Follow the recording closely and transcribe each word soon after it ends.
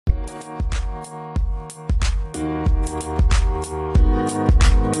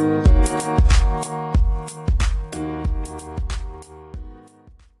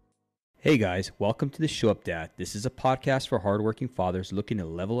Hey guys, welcome to the Show Up Dad. This is a podcast for hardworking fathers looking to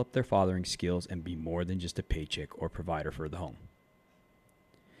level up their fathering skills and be more than just a paycheck or provider for the home.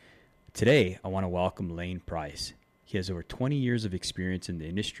 Today, I want to welcome Lane Price. He has over 20 years of experience in the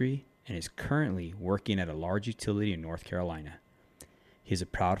industry and is currently working at a large utility in North Carolina. He is a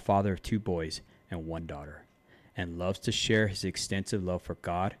proud father of 2 boys and 1 daughter, and loves to share his extensive love for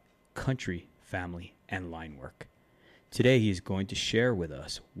God, country, family, and line work. Today, he is going to share with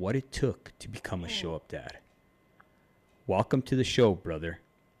us what it took to become a Show Up Dad. Welcome to the show, brother.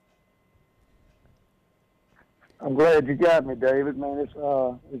 I'm glad you got me, David. Man, it's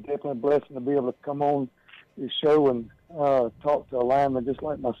definitely a blessing to be able to come on this show and talk to a lineman just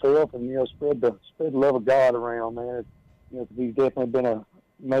like myself, and spread the love of God around. Man, he's definitely been a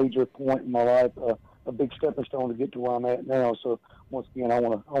major point in my life, a big stepping stone to get to where I'm at now. So once again, I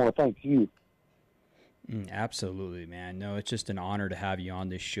want to thank you. Absolutely, man. No, it's just an honor to have you on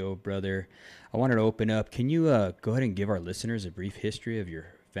this show, brother. I wanted to open up. Can you go ahead and give our listeners a brief history of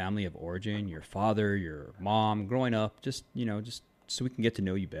your family of origin, your father, your mom, growing up, just so we can get to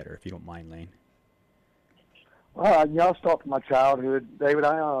know you better, if you don't mind, Lane? Well, I'll start from my childhood, David.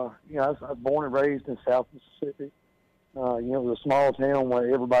 I was born and raised in South Mississippi. It was a small town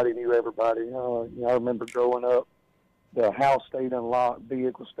where everybody knew everybody. I remember growing up, the house stayed unlocked,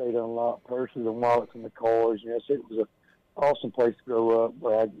 vehicles stayed unlocked, purses and wallets in the cars. So it was an awesome place to grow up,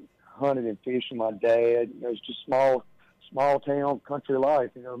 where I hunted and fished with my dad. It was just small town country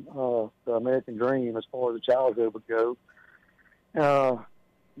life. The American dream as far as the childhood would go.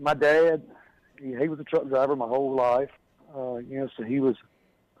 My dad, he was a truck driver my whole life. So he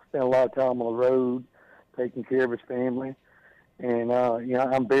spent a lot of time on the road, taking care of his family. And,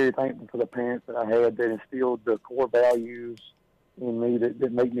 I'm very thankful for the parents that I had that instilled the core values in me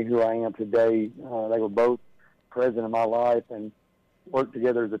that make me who I am today. They were both present in my life and worked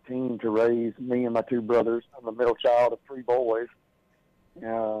together as a team to raise me and my 2 brothers. I'm the middle child of 3 boys. Kind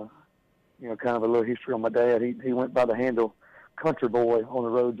of a little history on my dad. He went by the handle country boy on the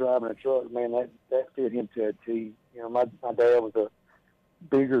road driving a truck. Man, that fit him to a T. My dad was a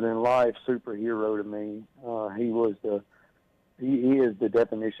bigger-than-life superhero to me. He is the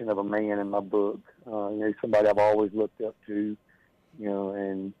definition of a man in my book. He's somebody I've always looked up to.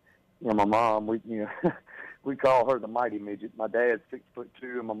 And my mom, we call her the mighty midget. My dad's 6'2",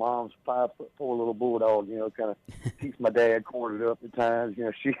 and my mom's 5'4" little bulldog. Kind of keeps my dad corded up at times.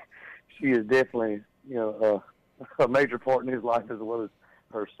 She is definitely a major part in his life as well as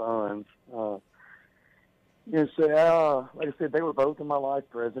her sons. So like I said, they were both in my life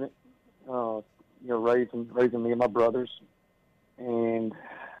present. Raising me and my brothers. And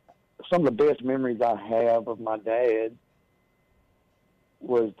some of the best memories I have of my dad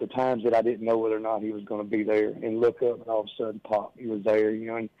was the times that I didn't know whether or not he was going to be there, and look up and all of a sudden pop, he was there.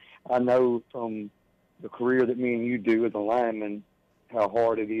 And I know from the career that me and you do as a lineman how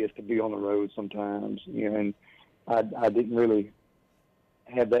hard it is to be on the road sometimes. And I didn't really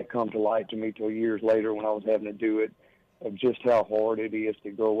have that come to light to me till years later when I was having to do it, of just how hard it is to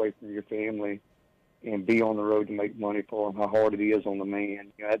go away from your family and be on the road to make money for them, how hard it is on the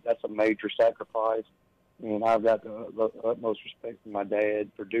man. That's a major sacrifice, and I've got the utmost respect for my dad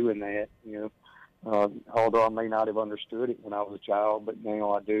for doing that. Although I may not have understood it when I was a child, but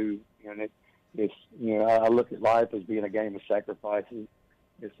now I do. I look at life as being a game of sacrifices.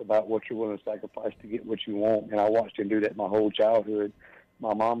 It's about what you're willing to sacrifice to get what you want, and I watched him do that my whole childhood.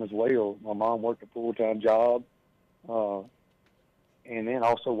 My mom as well. My mom worked a full-time job. And then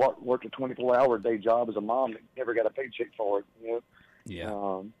also worked a 24-hour day job as a mom that never got a paycheck for it.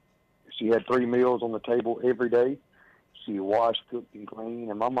 Yeah. She had 3 meals on the table every day. She washed, cooked, and cleaned.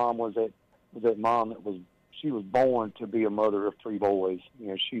 And my mom was that mom she was born to be a mother of 3 boys.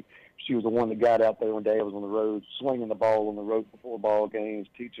 She was the one that got out there when Dad was on the road, swinging the ball on the road before ball games,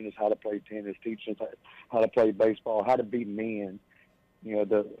 teaching us how to play tennis, teaching us how to play baseball, how to be men.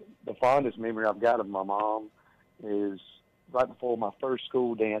 The fondest memory I've got of my mom is right before my first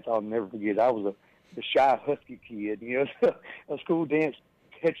school dance. I'll never forget. I was the shy, husky kid. A school dance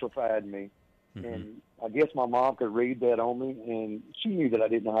petrified me. Mm-hmm. And I guess my mom could read that on me, and she knew that I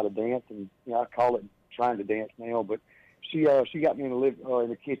didn't know how to dance. And I call it trying to dance now, but she got me in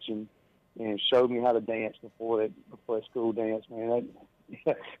the kitchen and showed me how to dance before that school dance. Man,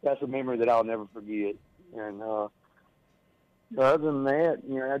 that's a memory that I'll never forget. And other than that,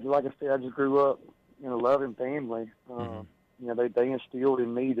 like I said, I just grew up in a loving family. Mm-hmm. They instilled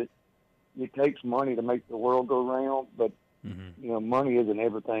in me that it takes money to make the world go round, but money isn't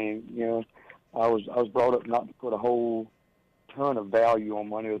everything. I was brought up not to put a whole ton of value on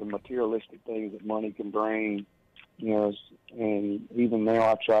money or the materialistic things that money can bring, you know, and even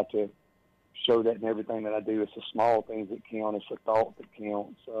now I try to show that in everything that I do. It's the small things that count. It's the thought that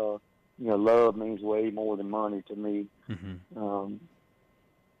counts. You know, love means way more than money to me. Mm-hmm.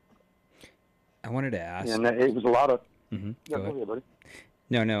 I wanted to ask. And it was a lot of. Mm-hmm. Yeah, go ahead, buddy.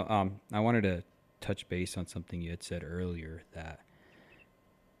 No. I wanted to touch base on something you had said earlier, that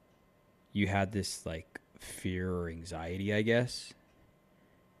you had this like fear or anxiety, I guess,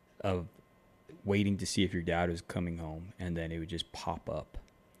 of waiting to see if your dad was coming home, and then it would just pop up.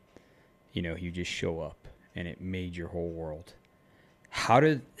 You know, he'd just show up, and it made your whole world. How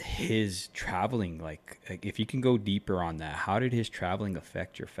did his traveling, like if you can go deeper on that, how did his traveling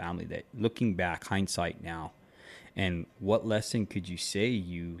affect your family? That, looking back, hindsight now, and what lesson could you say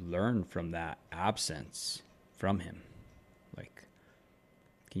you learned from that absence from him? Like,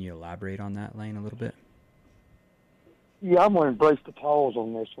 can you elaborate on that, Lane, a little bit? Yeah, I'm going to embrace the pause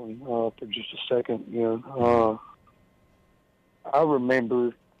on this one for just a second. You know, I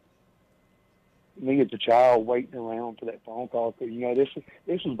remember me as a child waiting around for that phone call. Cause, you know, this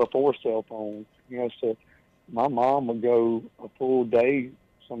was before cell phones. You know, so my mom would go a full day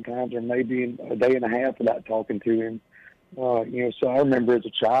sometimes, or maybe a day and a half without talking to him. You know, so I remember as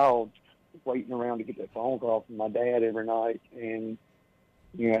a child waiting around to get that phone call from my dad every night, and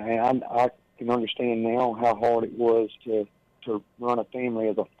you know, and I can understand now how hard it was to run a family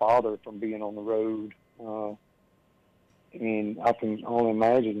as a father from being on the road. And I can only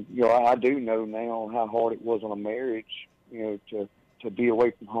imagine, you know, I do know now how hard it was on a marriage, you know, to be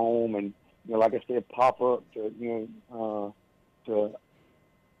away from home and, you know, like I said, pop up to, you know, to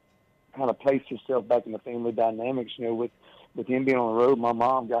kind of place yourself back in the family dynamics. You know, with him being on the road, my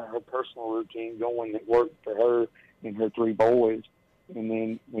mom got her personal routine going that worked for her and her three boys. And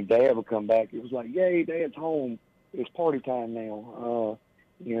then when Dad would come back, it was like, yay, Dad's home. It's party time now.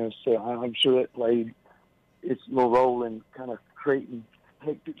 You know, so I'm sure that played its little role in kind of creating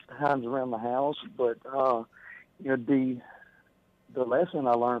hectic times around the house. But, you know, the lesson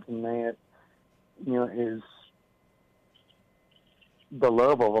I learned from that, you know, is the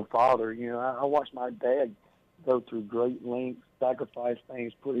love of a father. You know, I watched my dad go through great lengths, sacrifice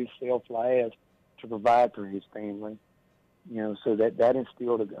things, put himself last to provide for his family. You know, so that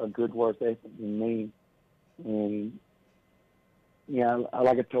instilled a good work ethic in me. And, you know,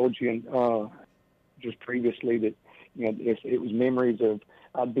 like I told you just previously, that, you know, it was memories of,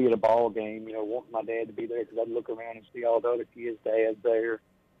 I'd be at a ball game, you know, wanting my dad to be there because I'd look around and see all the other kids' dads there,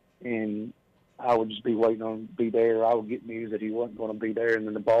 and I would just be waiting on him to be there. I would get news that he wasn't going to be there, and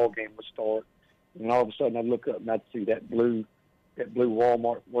then the ball game would start, and all of a sudden I'd look up and I'd see that blue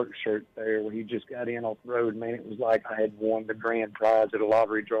Walmart work shirt there where he just got in off the road. Man, it was like I had won the grand prize at a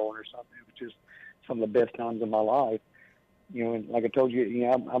lottery drawing or something. It was just some of the best times of my life. You know, and like I told you, you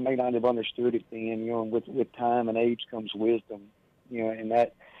know, I may not have understood it then. You know, and with time and age comes wisdom. You know, and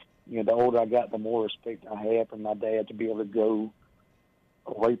that, you know, the older I got, the more respect I had for my dad to be able to go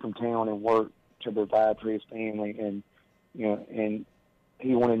away from town and work to provide for his family. And, you know, and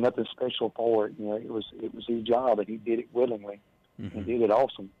he wanted nothing special for it. You know, it was his job, and he did it willingly. Mm-hmm. And did it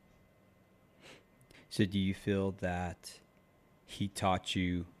awesome. So do you feel that he taught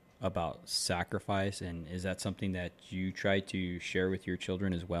you about sacrifice, and is that something that you try to share with your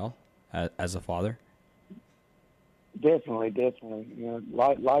children as well as a father? Definitely. You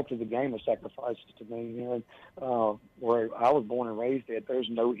know, life is a game of sacrifices to me. You know, where I was born and raised at, there's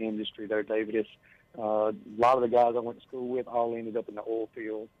no industry there, David. It's a lot of the guys I went to school with all ended up in the oil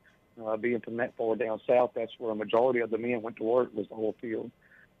field. Being from that far down south, that's where a majority of the men went to work, was the oil field.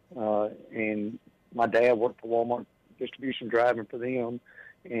 And my dad worked for Walmart distribution, driving for them,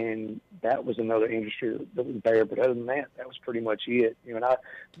 and that was another industry that was there. But other than that, that was pretty much it. You know, and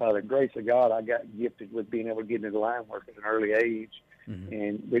by the grace of God, I got gifted with being able to get into line work at an early age,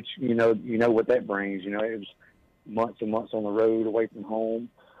 and which you know what that brings. You know, it was months and months on the road away from home.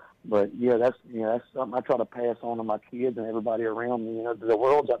 But yeah, that's something I try to pass on to my kids and everybody around me. You know, the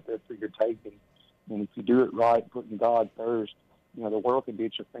world's out there for your taking, and if you do it right, putting God first, you know, the world can be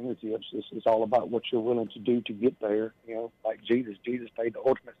at your fingertips. It's all about what you're willing to do to get there. You know, like Jesus paid the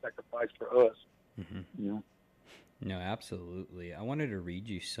ultimate sacrifice for us. Mm-hmm. You know? No, absolutely. I wanted to read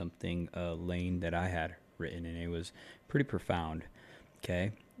you something, Lane, that I had written, and it was pretty profound. Okay,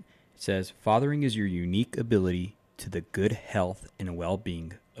 it says, "Fathering is your unique ability to the good health and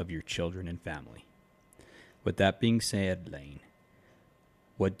well-being of your children and family." With that being said, Lane,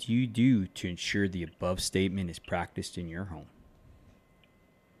 what do you do to ensure the above statement is practiced in your home?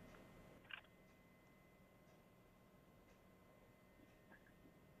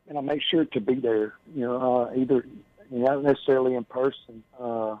 And I make sure to be there. You know, either not necessarily in person.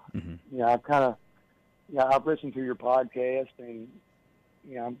 Mm-hmm. I've listened to your podcast, and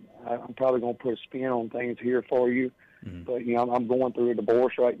I'm probably going to put a spin on things here for you. Mm-hmm. But I'm going through a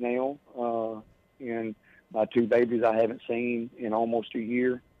divorce right now, and my 2 babies I haven't seen in almost a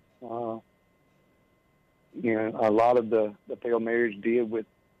year. A lot of the failed marriage deal with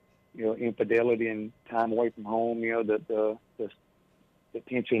infidelity and time away from home. The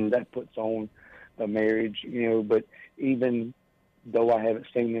tension that puts on a marriage. But even though I haven't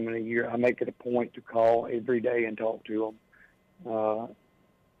seen them in a year, I make it a point to call every day and talk to them.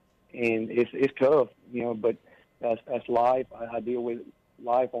 And it's tough, but that's life. I deal with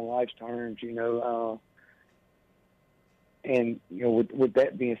life on life's terms, and with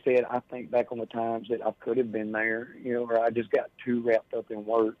that being said, I think back on the times that I could have been there, or I just got too wrapped up in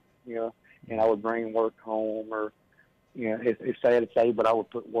work, and I would bring work home, or it's sad to say, but I would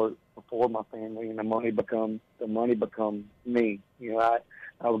put work before my family, and the money become me. I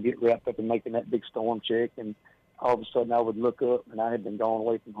would get wrapped up in making that big storm check, and all of a sudden I would look up, and I had been gone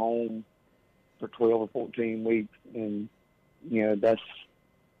away from home for 12 or 14 weeks, and that's,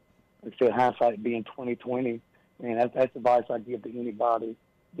 like I said, hindsight being 20/20, and that's advice I give to anybody.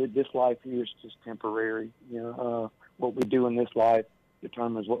 This life here is just temporary. What we do in this life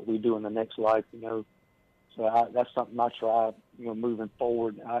determines what we do in the next life. So that's something I try, moving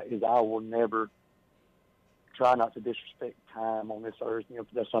forward, is I will never try not to disrespect time on this earth, because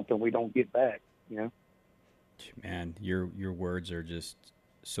that's something we don't get back, Man, your words are just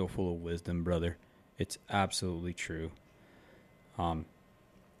so full of wisdom, brother. It's absolutely true. The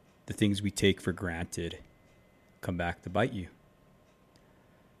things we take for granted come back to bite you.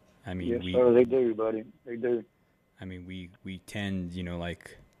 I mean, yes, sir, they do, buddy. They do. I mean, we tend,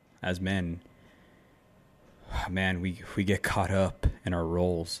 like as men, man, we get caught up in our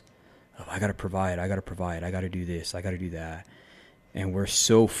roles. Oh, I got to provide, I got to do this, I got to do that. And we're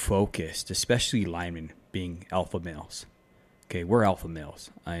so focused, especially linemen being alpha males. Okay, we're alpha males.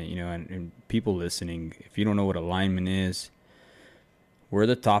 And people listening, if you don't know what a lineman is, we're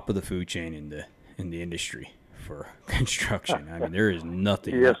the top of the food chain in the industry for construction. I mean, there is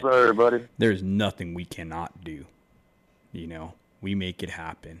nothing. Yes, sir, buddy. There's nothing we cannot do. We make it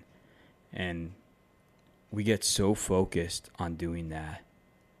happen. And we get so focused on doing that.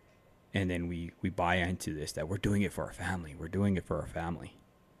 And then we buy into this, that we're doing it for our family. We're doing it for our family.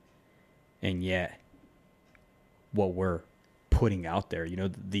 And yet, what we're putting out there,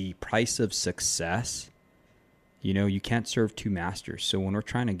 the price of success, you can't serve 2 masters. So when we're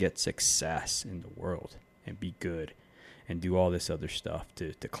trying to get success in the world and be good and do all this other stuff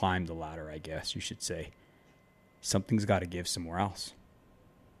to climb the ladder, I guess you should say, something's got to give somewhere else.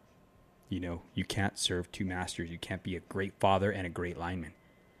 You can't serve 2 masters. You can't be a great father and a great lineman.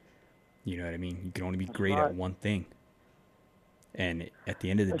 You know what I mean? You can only be great at one thing. And at the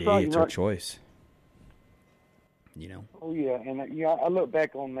end of the day, it's our choice. Oh, yeah. And, I look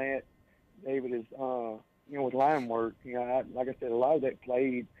back on that, David, as, with line work, like I said, a lot of that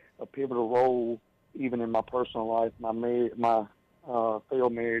played a pivotal role even in my personal life, my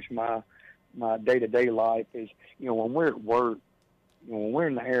failed marriage, my day-to-day life is, when we're at work, when we're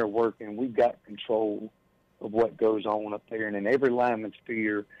in the air working, we've got control of what goes on up there. And in every lineman's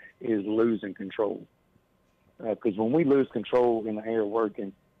fear is losing control. Because when we lose control in the air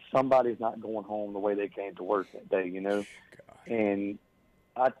working, somebody's not going home the way they came to work that day, God. And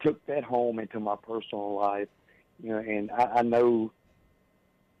I took that home into my personal life, and I know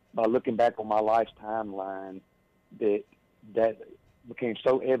by looking back on my life's timeline that became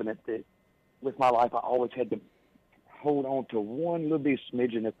so evident that with my life I always had to hold on to one little bit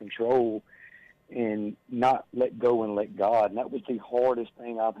smidgen of control and not let go and let God. And that was the hardest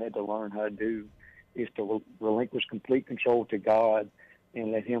thing I've had to learn how to do, is to relinquish complete control to God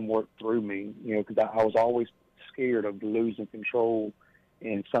and let Him work through me, because I was always scared of losing control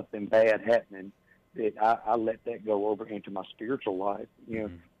and something bad happening, that I let that go over into my spiritual life,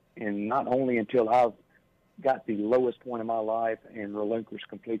 Mm-hmm. And not only until I've got the lowest point in my life and relinquished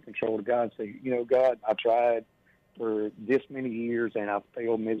complete control to God and say, God, I tried for this many years and I've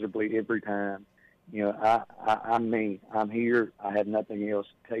failed miserably every time. I'm me. I'm here. I have nothing else.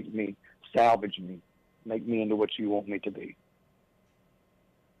 Take me, salvage me, make me into what you want me to be.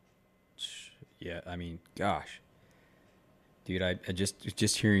 Yeah, I mean, gosh, dude, I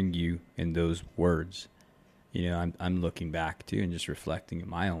just hearing you in those words, I'm looking back too and just reflecting in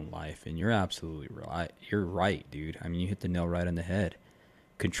my own life, and you're absolutely right. You're right, dude. I mean, you hit the nail right on the head.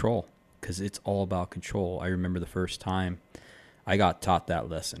 Control, because it's all about control. I remember the first time I got taught that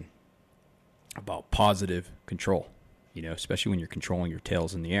lesson about positive control, especially when you're controlling your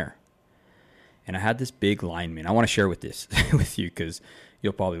tails in the air. And I had this big lineman. I want to share with this with you because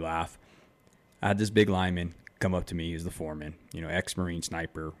you'll probably laugh. I had this big lineman come up to me. He was the foreman, ex-Marine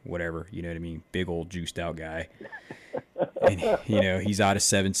sniper, whatever, you know what I mean? Big old juiced out guy. And, he's out of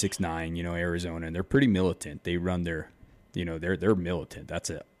 769, Arizona, and they're pretty militant. They run their, they're militant. That's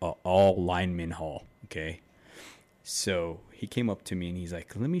a all lineman hall, okay? So he came up to me and he's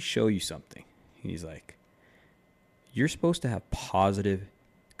like, let me show you something. He's like, you're supposed to have positive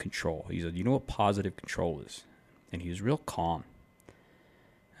control. He said, you know what positive control is? And he was real calm.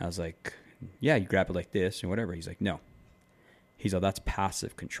 I was like, yeah, you grab it like this and whatever. He's like, no. He's like, that's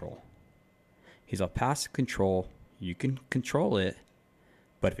passive control. He's like, passive control, you can control it,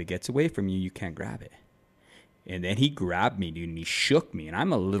 but if it gets away from you, you can't grab it. And then he grabbed me, dude, and he shook me. And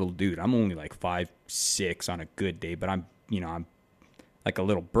I'm a little dude. I'm only like 5'6" on a good day, but I'm like a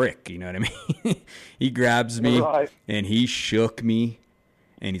little brick, you know what I mean? He grabs me, right, and he shook me.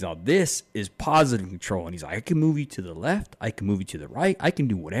 And he's like, this is positive control. And he's like, I can move you to the left. I can move you to the right. I can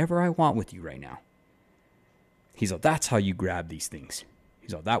do whatever I want with you right now. He's like, that's how you grab these things.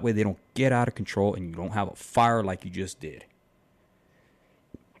 He's like, that way they don't get out of control and you don't have a fire like you just did.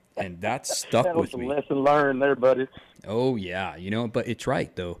 And that stuck that with me. That was a lesson learned there, buddy. Oh, yeah. But it's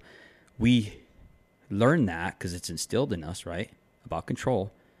right, though. We learn that because it's instilled in us, right, about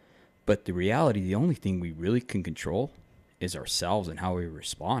control. But the reality, the only thing we really can control is ourselves and how we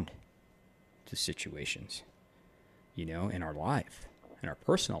respond to situations, in our life, in our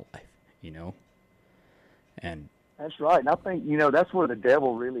personal life, and that's right. And I think, that's where the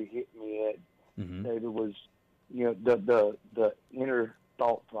devil really hit me at. Mm-hmm. David, was, the inner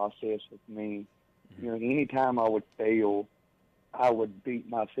thought process with me. Mm-hmm. Anytime I would fail, I would beat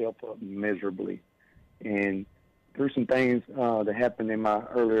myself up miserably. And through some things that happened in my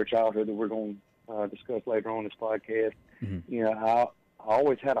earlier childhood that we're going to discuss later on this podcast, mm-hmm. I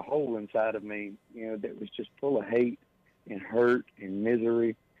always had a hole inside of me, that was just full of hate and hurt and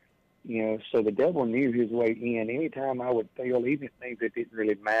misery. So the devil knew his way in. Anytime I would fail, even things that didn't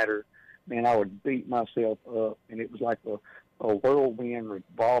really matter, man, I would beat myself up. And it was like a whirlwind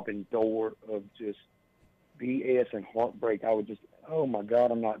revolving door of just BS and heartbreak. I would just, oh my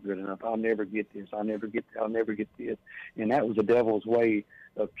God, I'm not good enough. I'll never get this. I'll never get this. And that was the devil's way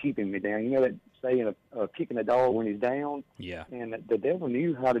of keeping me down. That saying of kicking a dog when he's down? Yeah. And the devil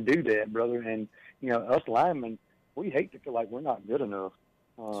knew how to do that, brother. And, us linemen, we hate to feel like we're not good enough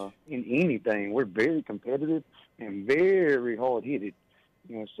in anything. We're very competitive and very hard-headed.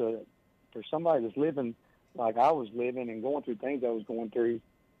 So for somebody that's living like I was living and going through things I was going through,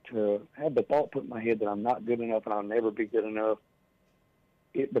 to have the thought put in my head that I'm not good enough and I'll never be good enough,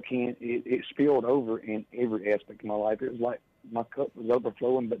 it spilled over in every aspect of my life. It was like my cup was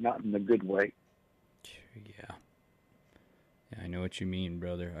overflowing, but not in a good way. Yeah, I know what you mean,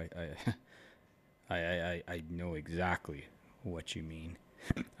 brother. I know exactly what you mean.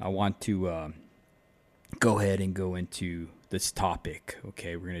 I want to go ahead and go into this topic.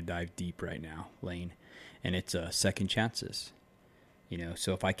 Okay, we're gonna dive deep right now, Lane, and it's second chances.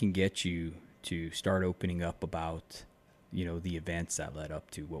 So if I can get you to start opening up about, the events that led up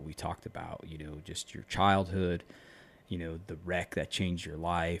to what we talked about, just your childhood, the wreck that changed your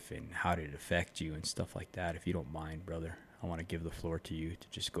life and how did it affect you and stuff like that. If you don't mind, brother, I want to give the floor to you to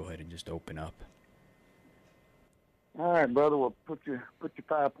just go ahead and just open up. All right, brother. Well, put your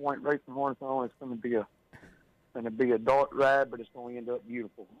 5-point racing harness on. It's going to be a dark ride, but it's going to end up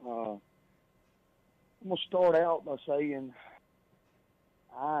beautiful. I'm going to start out by saying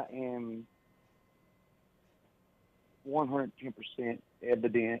I am 110%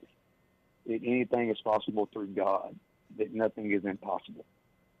 evidence that anything is possible through God, that nothing is impossible.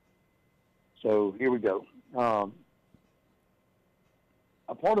 So here we go. A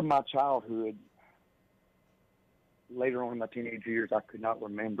part of my childhood, later on in my teenage years, I could not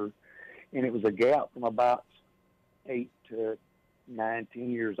remember, and it was a gap from about 8 to 9, 10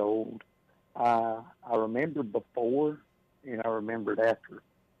 years old. I remember before, and I remembered after.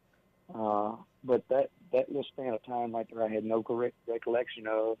 But that little span of time right there, I had no correct recollection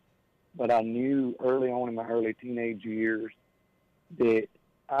of. But I knew early on in my early teenage years that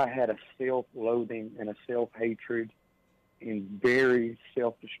I had a self-loathing and a self-hatred and very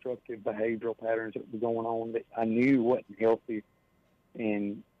self-destructive behavioral patterns that were going on that I knew wasn't healthy,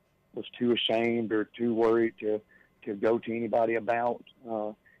 and was too ashamed or too worried to go to anybody about.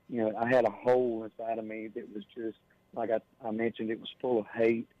 I had a hole inside of me that was just, like I mentioned, it was full of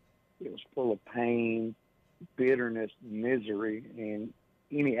hate. It was full of pain, bitterness, misery, and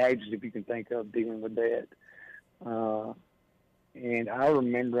any adjective you can think of dealing with that. And I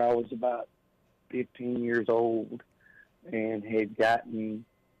remember I was about 15 years old and had gotten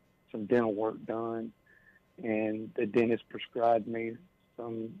some dental work done, and the dentist prescribed me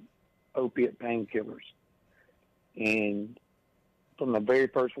some opiate painkillers. And from the very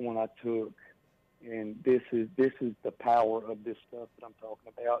first one I took, and this is the power of this stuff that I'm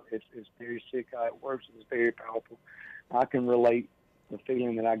talking about. It's very sick how it works. It's very powerful. I can relate the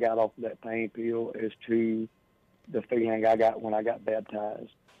feeling that I got off of that pain pill as to the feeling I got when I got baptized.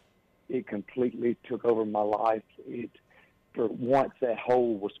 It completely took over my life. For once that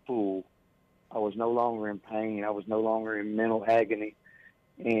hole was full, I was no longer in pain. I was no longer in mental agony.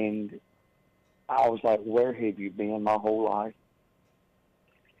 And I was like, where have you been my whole life?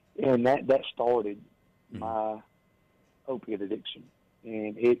 And that started my opiate addiction.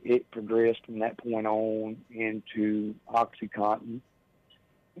 And it progressed from that point on into OxyContin.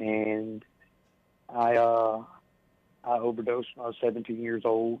 And I overdosed when I was 17 years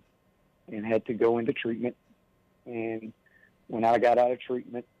old and had to go into treatment. And when I got out of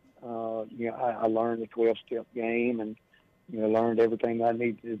treatment, I learned the 12-step game and, learned everything I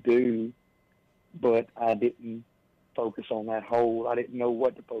needed to do, but I didn't focus on that hole. I didn't know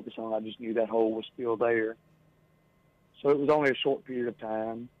what to focus on. I just knew that hole was still there. So it was only a short period of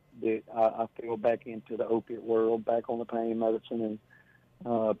time that I fell back into the opiate world, back on the pain medicine and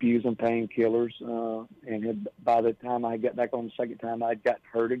abusing painkillers. And by the time I got back on the second time, I'd gotten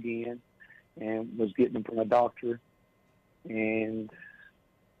hurt again and was getting them from a doctor. And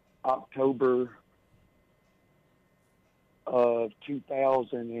October of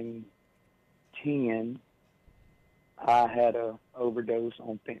 2010, I had a overdose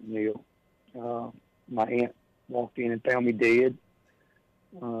on fentanyl. My aunt walked in and found me dead.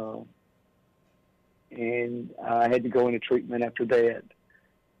 And I had to go into treatment after that.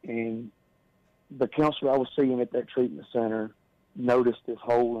 And the counselor I was seeing at that treatment center noticed this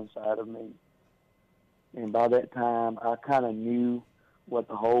hole inside of me. And by that time, I kind of knew what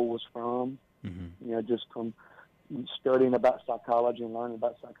the hole was from. Just from studying about psychology and learning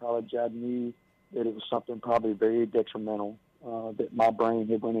about psychology, I knew that it was something probably very detrimental, that my brain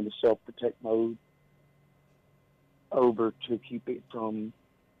had went into self-protect mode over to keep it from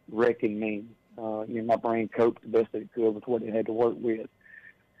wrecking me. My brain coped the best that it could with what it had to work with.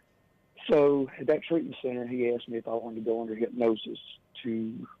 So at that treatment center, he asked me if I wanted to go under hypnosis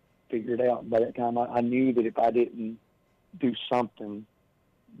to figure it out. By that time, I knew that if I didn't do something,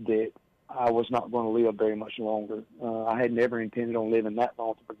 that I was not going to live very much longer. I had never intended on living that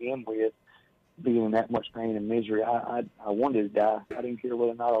long to begin with, being in that much pain and misery. I wanted to die. I didn't care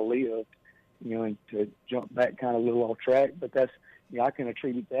whether or not I lived, and to jump back kind of a little off track. But that's, I can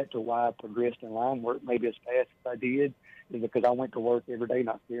attribute that to why I progressed in line work maybe as fast as I did, is because I went to work every day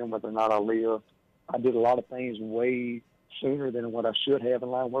not caring whether or not I lived. I did a lot of things way sooner than what I should have in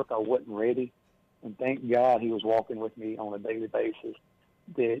line work. I wasn't ready. And thank God he was walking with me on a daily basis,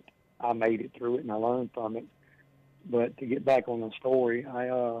 that I made it through it and I learned from it. But to get back on the story,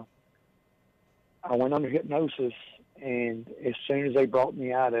 I went under hypnosis, and as soon as they brought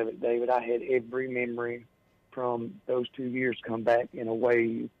me out of it, David, I had every memory from those 2 years come back in a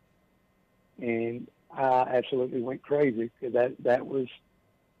wave. And I absolutely went crazy, because that was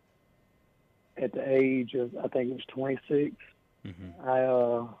at the age of, I think it was 26.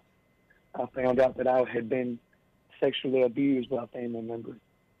 I found out that I had been sexually abused by a family member,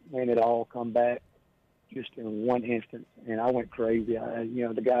 and it all come back just in one instance, and I went crazy.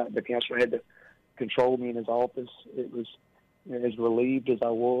 The counselor had to control me in his office. It was, as relieved as I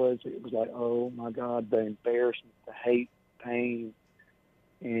was, it was like, oh my God, the embarrassment, the hate, pain,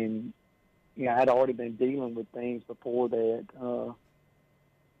 and I'd already been dealing with things before that.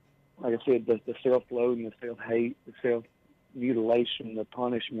 Like I said, the self-loathing, the self-hate, the self-mutilation, the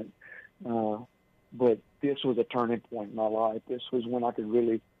punishment. But this was a turning point in my life. This was when I could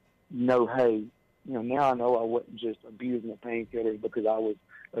really know, hey, now I know I wasn't just abusing the painkillers because I was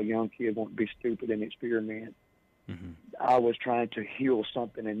a young kid wanting to be stupid and experiment. I was trying to heal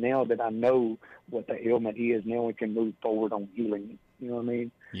something, and now that I know what the ailment is, now we can move forward on healing it. You know what I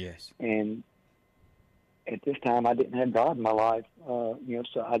mean? Yes. And at this time, I didn't have God in my life. So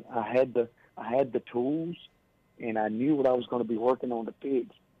I had the tools, and I knew what I was going to be working on to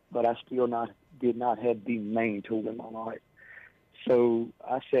fix, but I still did not have the main tool in my life. So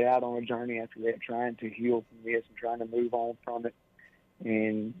I set out on a journey after that, trying to heal from this and trying to move on from it.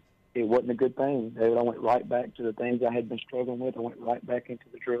 And it wasn't a good thing. I went right back to the things I had been struggling with. I went right back into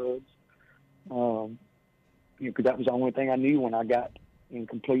the drugs. Because that was the only thing I knew when I got in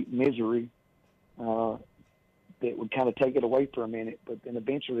complete misery, that would kind of take it away for a minute. But then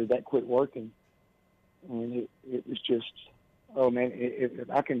eventually that quit working. And it was just, oh man, if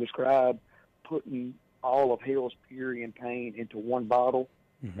I can describe putting all of hell's fury and pain into one bottle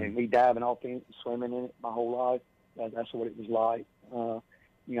And me diving off in it and swimming in it my whole life, that's what it was like.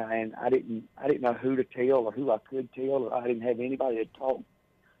 And I didn't know who to tell or who I could tell, or I didn't have anybody to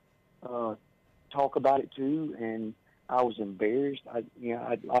talk about it to, and I was embarrassed. I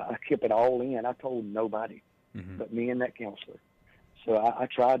kept it all in. I told nobody but me and that counselor. So I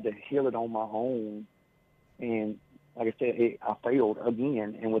tried to heal it on my own, and like I said, I failed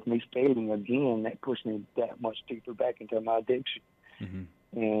again. And with me failing again, that pushed me that much deeper back into my addiction.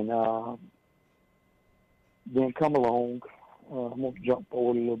 And then come along, I'm going to jump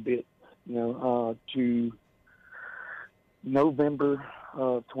forward a little bit, to November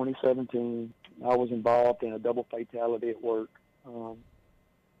 2017. I was involved in a double fatality at work.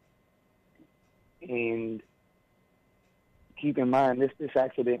 And keep in mind, this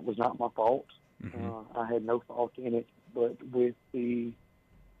accident was not my fault. I had no fault in it, but with the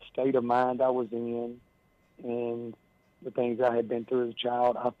state of mind I was in and the things I had been through as a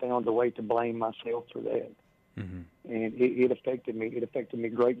child, I found a way to blame myself for that. And it affected me. It affected me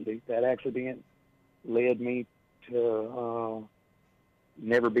greatly. That accident led me to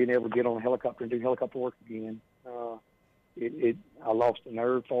never being able to get on a helicopter and do helicopter work again. I lost the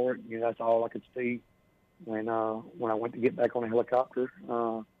nerve for it. That's all I could see when I went to get back on a helicopter.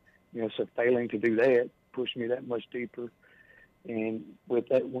 So failing to do that pushed me that much deeper. And with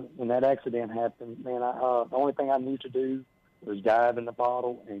that, when that accident happened, man, the only thing I knew to do was dive in the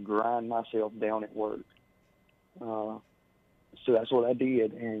bottle and grind myself down at work. So that's what I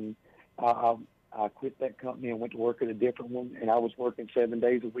did, and I quit that company and went to work at a different one, and I was working 7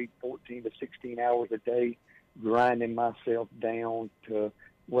 days a week, 14 to 16 hours a day, grinding myself down to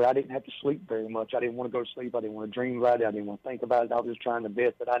where I didn't have to sleep very much. I didn't want to go to sleep. I didn't want to dream about it. I didn't want to think about it. I was just trying the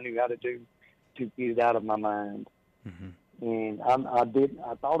best that I knew how to do to get it out of my mind. And I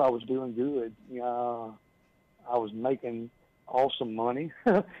thought I was doing good. I was making awesome money.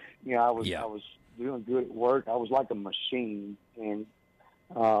 I was doing good at work. I was like a machine, and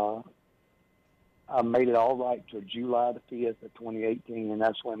I made it all right till July the 5th of 2018, and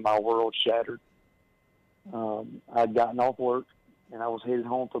that's when my world shattered. I'd gotten off work, and I was headed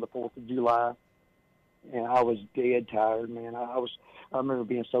home for the 4th of July, and I was dead tired, man. I remember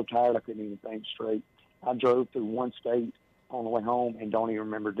being so tired I couldn't even think straight. I drove through one state on the way home and don't even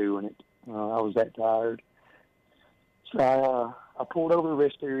remember doing it. I was that tired. So I pulled over the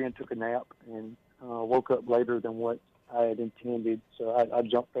rest area and took a nap, and woke up later than what I had intended. So I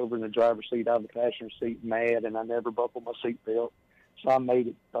jumped over in the driver's seat out of the passenger seat mad, and I never buckled my seatbelt. So I made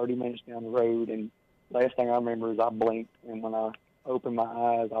it 30 minutes down the road, and last thing I remember is I blinked, and when I opened my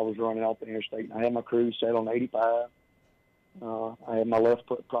eyes, I was running off the interstate. I had my cruise set on 85. I had my left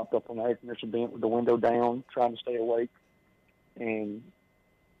foot propped up on the air conditioner vent with the window down, trying to stay awake. And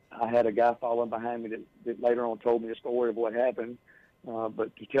I had a guy following behind me that later on told me the story of what happened.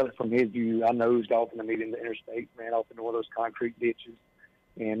 But to tell it from his view, I nosed off in the middle of the interstate, ran off into one of those concrete ditches,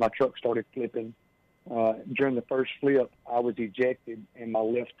 and my truck started flipping. During the first flip, I was ejected, and my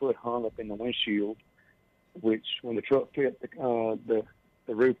left foot hung up in the windshield, which when the truck flipped, the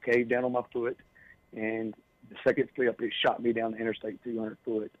roof caved down on my foot, and the second flip, it shot me down the interstate 200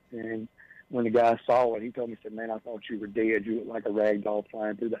 foot. And when the guy saw it, he told me, he said, "Man, I thought you were dead. You looked like a rag doll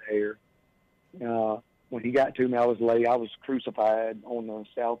flying through the air." When he got to me, I was crucified on the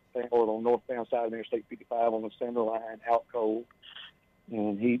northbound side of Interstate 55 on the center line, out cold.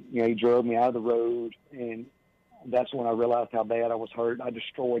 And he drove me out of the road, and that's when I realized how bad I was hurt. I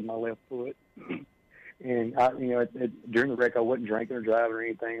destroyed my left foot. And during the wreck, I wasn't drinking or driving or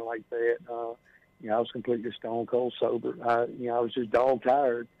anything like that. I was completely stone cold sober. I was just dog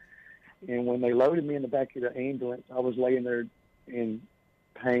tired. And when they loaded me in the back of the ambulance, I was laying there in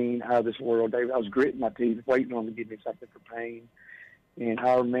pain out of this world, David. I was gritting my teeth, waiting on them to give me something for pain. And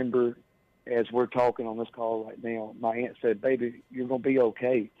I remember, as we're talking on this call right now, my aunt said, "Baby, you're going to be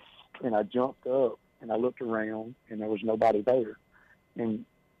okay." And I jumped up, and I looked around, and there was nobody there. And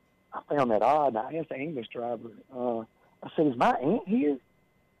I found that odd. I asked the ambulance driver, I said, "Is my aunt here?"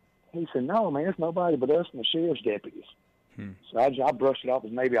 He said, "No, man, it's nobody but us and the sheriff's deputies." So I brushed it off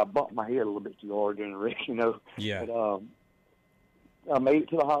as maybe I bumped my head a little bit too hard during the wreck, Yeah. But I made it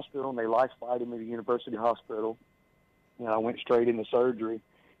to the hospital, and they life-flighted me to University Hospital. And I went straight into surgery.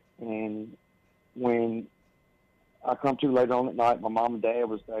 And when I come to later on at night, my mom and dad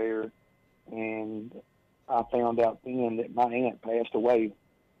was there, and I found out then that my aunt passed away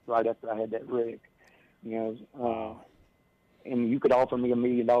right after I had that wreck. And you could offer me $1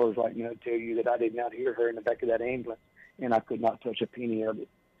 million right now to tell you that I did not hear her in the back of that ambulance, and I could not touch a penny of it.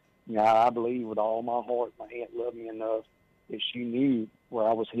 I believe with all my heart my aunt loved me enough that she knew where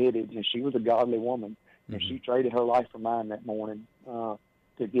I was headed, and she was a godly woman, and she traded her life for mine that morning.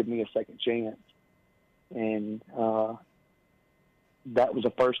 to give me a second chance. And that was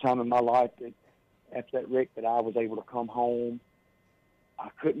the first time in my life that after that wreck that I was able to come home. I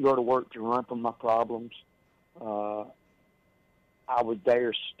couldn't go to work to run from my problems. I was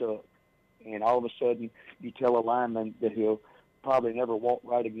there stuck. And all of a sudden, you tell a lineman that he'll probably never walk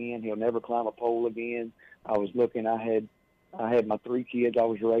right again. He'll never climb a pole again. I was looking. I had my 3 kids I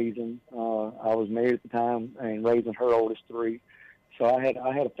was raising. I was married at the time and raising her oldest 3. So I had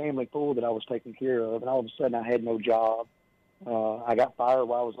a family full that I was taking care of. And all of a sudden, I had no job. I got fired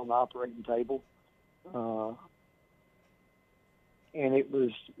while I was on the operating table. And it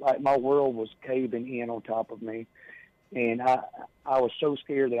was like my world was caving in on top of me. And I was so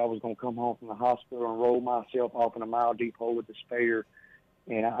scared that I was going to come home from the hospital and roll myself off in a mile deep hole of despair.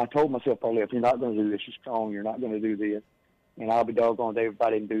 And I told myself, probably, if you're not going to do this, you're strong. You're not going to do this. And I'll be doggone if I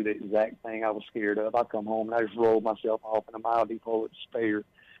didn't do the exact thing I was scared of. I come home and I just rolled myself off in a mile deep hole of despair.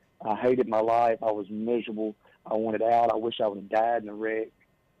 I hated my life. I was miserable. I wanted out. I wish I would have died in a wreck.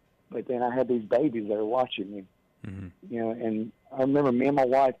 But then I had these babies that were watching me. Mm-hmm. You know, and I remember me and my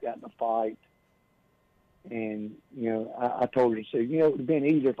wife got in a fight. And, you know, I told her, I said, you know, it would have been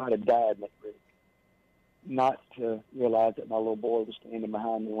easier if I'd have died in that wreck. Not to realize that my little boy was standing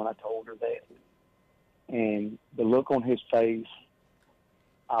behind me when I told her that. And the look on his face,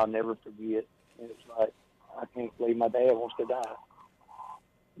 I'll never forget. And it's like, I can't believe my dad wants to die.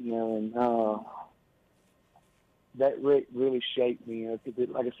 You know, and that wreck really shaped me. You know, because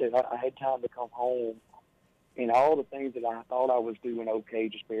like I said, I had time to come home. And all the things that I thought I was doing okay,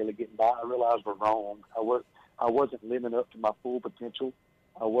 just barely getting by, I realized were wrong. I wasn't living up to my full potential.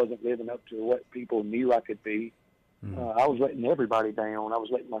 I wasn't living up to what people knew I could be. Mm-hmm. I was letting everybody down. I was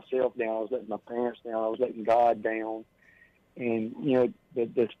letting myself down. I was letting my parents down. I was letting God down. And, you know,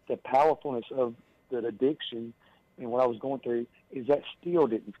 the powerfulness of the addiction and what I was going through is that still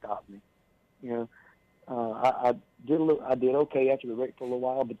didn't stop me. You know, I did okay after the wreck for a little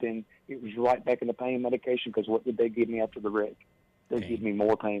while, but then it was right back into pain medication because what did they give me after the wreck? They give me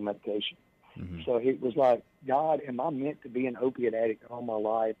more pain medication. Mm-hmm. So it was like, God, am I meant to be an opiate addict all my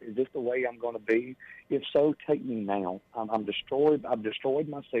life? Is this the way I'm going to be? If so, take me now. I'm destroyed. I've destroyed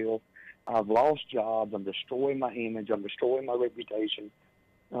myself. I've lost jobs. I'm destroying my image. I'm destroying my reputation.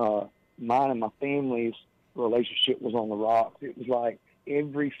 Mine and my family's relationship was on the rocks. It was like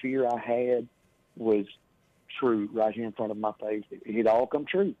every fear I had was true right here in front of my face. It had all come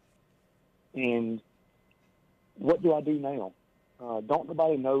true. And what do I do now? Don't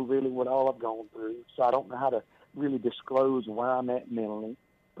nobody know really what all I've gone through, so I don't know how to really disclose where I'm at mentally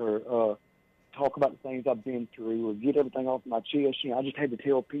or talk about the things I've been through or get everything off my chest. You know, I just had to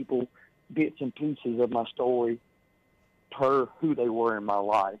tell people bits and pieces of my story per who they were in my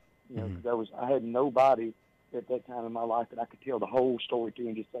life. You know, because I had nobody at that time in my life that I could tell the whole story to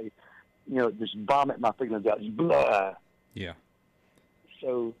and just say, you know, just vomit my feelings out, just blah. Yeah.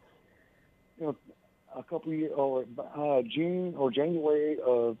 So, you know, a couple of years, or June or January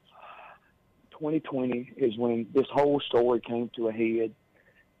of 2020 is when this whole story came to a head.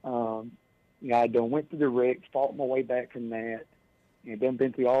 You know, I done went through the wreck, fought my way back from that, and then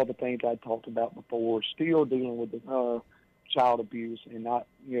been through all the things I talked about before, still dealing with the child abuse and not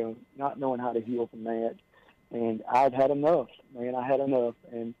knowing how to heal from that. And I'd had enough, man. I had enough.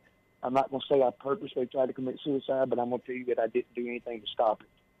 And I'm not going to say I purposely tried to commit suicide, but I'm going to tell you that I didn't do anything to stop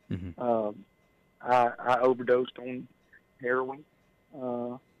it. Mm-hmm. I overdosed on heroin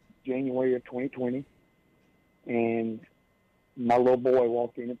January of 2020, and my little boy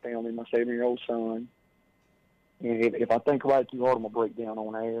walked in and found me, my 7-year-old son. And if I think about it too hard, I'm going to break down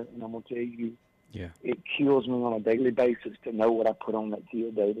on air, and I'm going to tell you, it kills me on a daily basis to know what I put on that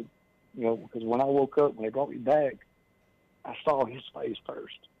kid, David. You know, because when I woke up, when they brought me back, I saw his face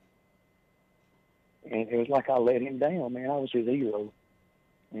first. And it was like I let him down, man. I was his hero.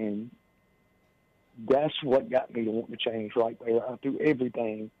 And that's what got me to want to change right there. I threw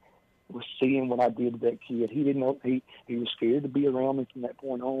everything was seeing what I did to that kid. He didn't know, he was scared to be around me from that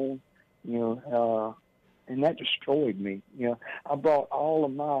point on, you know, and that destroyed me. You know, I brought all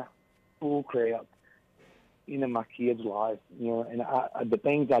of my bull crap into my kid's life, you know, and the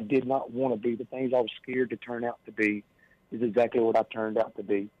things I did not want to be, the things I was scared to turn out to be, is exactly what I turned out to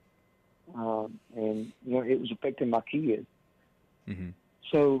be. And, you know, it was affecting my kids. Mm-hmm.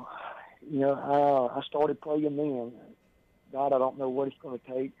 So, you know, I started praying then, God, I don't know what it's going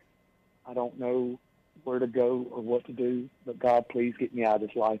to take. I don't know where to go or what to do, but God, please get me out of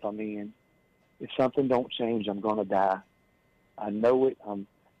this life I'm in. If something don't change, I'm going to die. I know it. I'm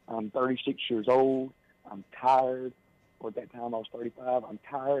 36 years old. I'm tired. Or at that time I was 35. I'm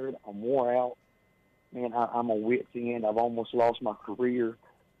tired. I'm wore out. Man, I'm a wit's end. I've almost lost my career.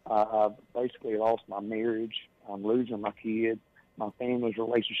 I've basically lost my marriage. I'm losing my kid. My family's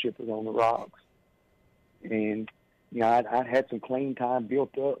relationship is on the rocks. And, I'd had some clean time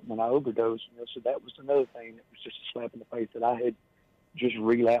built up when I overdosed, so that was another thing that was just a slap in the face that I had just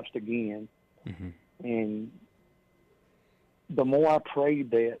relapsed again. Mm-hmm. And the more I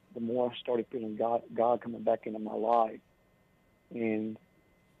prayed that, the more I started feeling God coming back into my life. And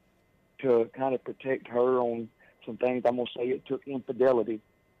to kind of protect her on some things, I'm going to say it took infidelity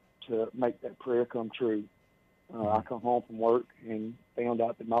to make that prayer come true. I come home from work and found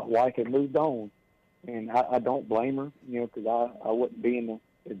out that my wife had moved on. And I don't blame her, because I wasn't being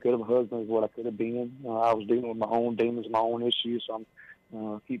as good of a husband as what I could have been. I was dealing with my own demons, my own issues. So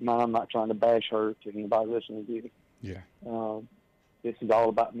keep in mind, I'm not trying to bash her to anybody listening to it. Yeah. This is all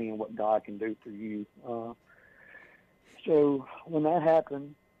about me and what God can do for you. So when that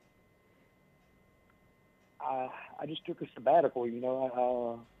happened, I just took a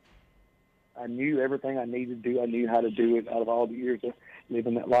sabbatical. I knew everything I needed to do. I knew how to do it. Out of all the years of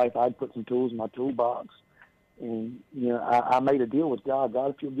living that life, I'd put some tools in my toolbox. And, I made a deal with God.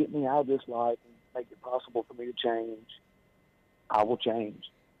 God, if you'll get me out of this life and make it possible for me to change, I will change.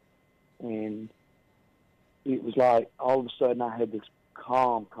 And it was like all of a sudden I had this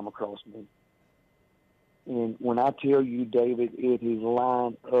calm come across me. And when I tell you, David, it is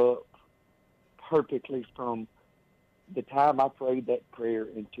lined up perfectly from the time I prayed that prayer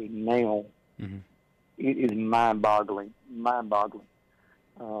into now. Mm-hmm. It is mind-boggling.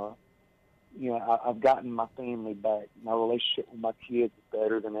 I've gotten my family back. My relationship with my kids is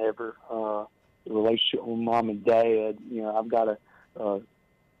better than ever. The relationship with mom and dad, I've got a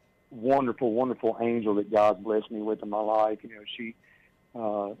wonderful, wonderful angel that God's blessed me with in my life. She,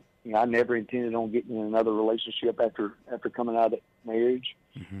 I never intended on getting in another relationship after coming out of that marriage.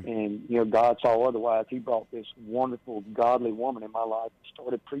 Mm-hmm. And, God saw otherwise. He brought this wonderful, godly woman in my life and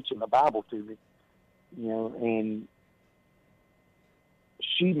started preaching the Bible to me, and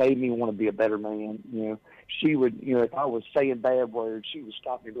she made me want to be a better man. She would, if I was saying bad words, she would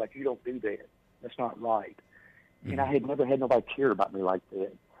stop me and be like, you don't do that. That's not right. Mm-hmm. And I had never had nobody care about me like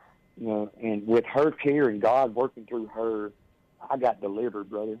that. And with her care and God working through her, I got delivered,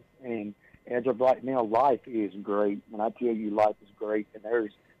 brother. And as of right now, life is great. When I tell you life is great, and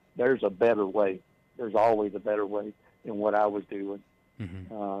there's a better way. There's always a better way than what I was doing.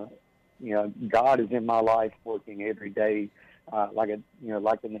 Mm-hmm. God is in my life working every day. Like in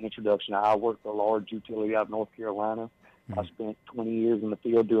the introduction, I work for a large utility out of North Carolina. Mm-hmm. I spent 20 years in the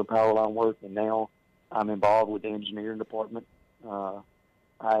field doing power line work, and now I'm involved with the engineering department.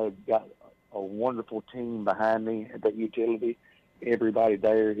 I've got a wonderful team behind me at that utility. Everybody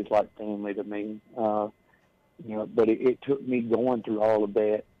there is like family to me. But it took me going through all of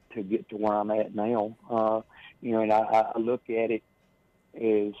that to get to where I'm at now. And I look at it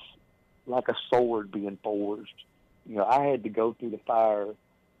as like a sword being forged. I had to go through the fire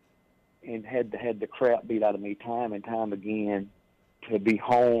and had the crap beat out of me time and time again to be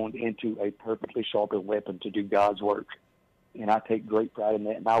honed into a perfectly sharpened weapon to do God's work. And I take great pride in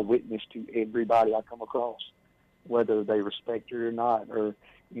that, and I witness to everybody I come across, whether they respect it or not. Or,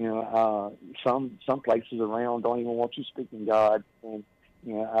 some places around don't even want you speaking God. And,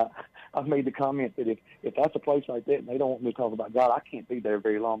 I've made the comment that if that's a place like that and they don't want me to talk about God, I can't be there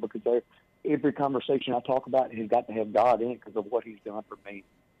very long, because every conversation I talk about has got to have God in it because of what he's done for me.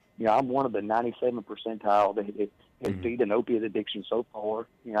 I'm one of the 97 percentile that has beat an opiate addiction so far.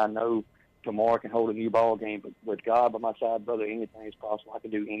 I know tomorrow I can hold a new ball game, but with God by my side, brother, anything is possible. I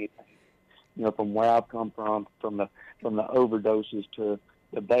can do anything. From where I've come from the overdoses to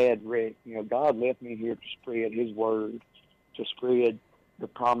the bad wreck, God left me here to spread his word, to spread the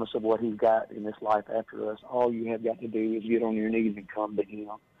promise of what he's got in this life after us. All you have got to do is get on your knees and come to him.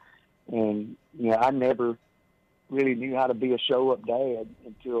 And, I never really knew how to be a show-up dad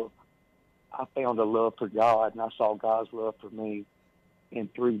until I found a love for God, and I saw God's love for me.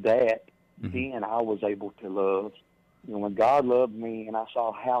 And through that, then I was able to love. When God loved me and I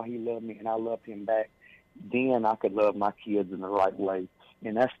saw how he loved me and I loved him back, then I could love my kids in the right way.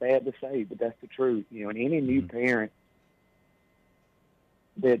 And that's sad to say, but that's the truth. And any new parent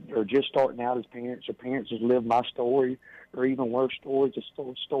that are just starting out as parents, or parents that live my story, or even worse stories, a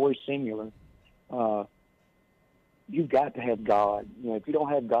story similar, you've got to have God. If you don't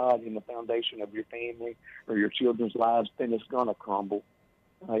have God in the foundation of your family or your children's lives, then it's going to crumble.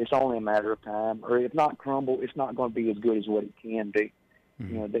 It's only a matter of time. Or if not crumble, it's not going to be as good as what it can be.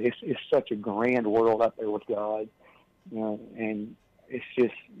 Mm-hmm. It's such a grand world out there with God. And it's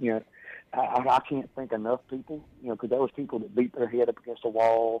just, I can't think enough people, because there was people that beat their head up against the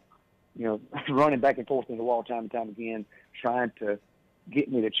wall, running back and forth in the wall time and time again, trying to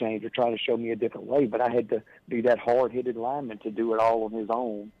get me to change or try to show me a different way. But I had to be that hard-headed lineman to do it all on his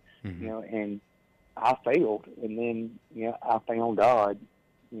own, Mm-hmm. you know, and I failed. And then, you know, I found God,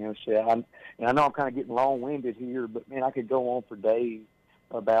 you know. So and I know I'm kind of getting long-winded here, but, man, I could go on for days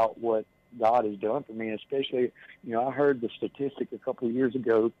about what God has done for me, especially, you know, I heard the statistic a couple of years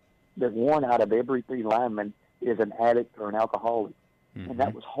ago that 1 out of every 3 linemen is an addict or an alcoholic. Mm-hmm. And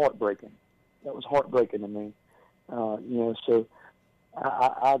that was heartbreaking. That was heartbreaking to me. You know, so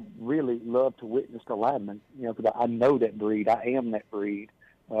I really love to witness to linemen, you know, because I know that breed. I am that breed.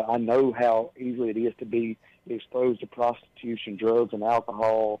 I know how easily it is to be exposed to prostitution, drugs, and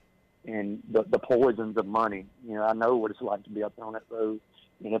alcohol, and the poisons of money. You know, I know what it's like to be up there on that road.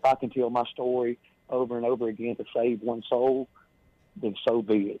 And if I can tell my story over and over again to save one soul, then so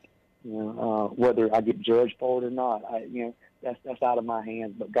be it. You know, whether I get judged for it or not, you know, that's out of my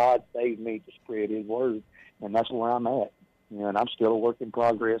hands. But God saved me to spread His word, and that's where I'm at. You know, and I'm still a work in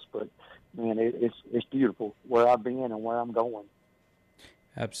progress. But man, it's beautiful where I've been and where I'm going.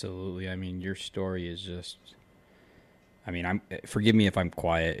 Absolutely. I mean, your story is just. I mean, forgive me if I'm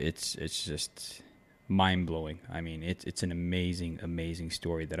quiet. It's just mind blowing. I mean, it's an amazing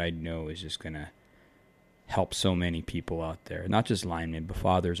story that I know is just gonna help so many people out there, not just linemen, but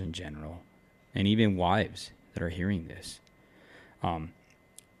fathers in general, and even wives that are hearing this.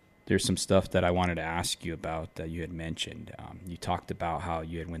 There's some stuff that I wanted to ask you about that you had mentioned. You talked about how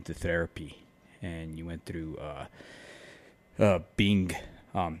you had went to therapy and you went through being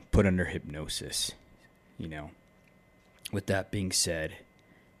put under hypnosis. You know, with that being said,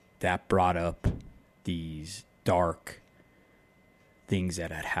 that brought up these dark things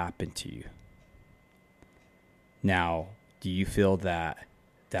that had happened to you. Now, do you feel that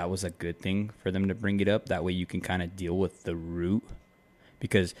that was a good thing for them to bring it up? That way you can kind of deal with the root?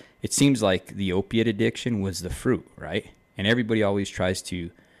 Because it seems like the opiate addiction was the fruit, right? And everybody always tries to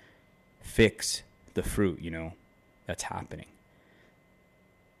fix the fruit, you know, that's happening.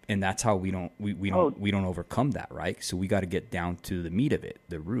 And that's how we don't overcome that, right? So we got to get down to the meat of it,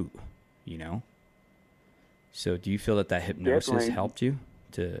 the root, you know? So do you feel that hypnosis Definitely helped you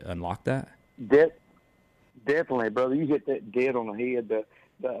to unlock that? Definitely, brother. You hit that dead on the head.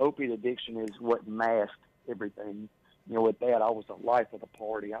 The opiate addiction is what masked everything. You know, with that, I was the life of the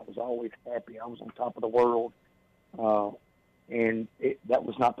party. I was always happy. I was on top of the world. And that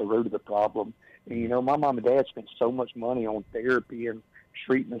was not the root of the problem. And, you know, my mom and dad spent so much money on therapy and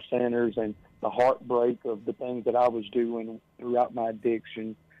treatment centers and the heartbreak of the things that I was doing throughout my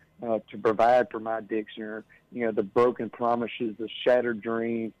addiction to provide for my addiction, or, you know, the broken promises, the shattered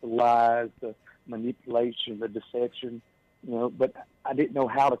dreams, the lies, the manipulation, the deception, you know. But I didn't know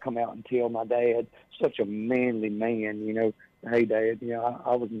how to come out and tell my dad, such a manly man, you know, hey, Dad, you know,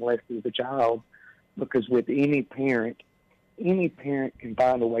 I was molested as a child. Because with any parent can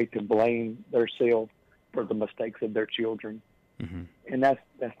find a way to blame themselves for the mistakes of their children. Mm-hmm. And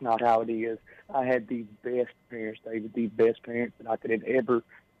that's not how it is. I had the best parents, David, the best parents that I could have ever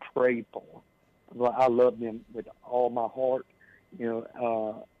prayed for. I love them with all my heart, you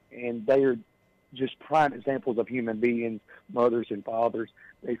know, and they are just prime examples of human beings, mothers and fathers.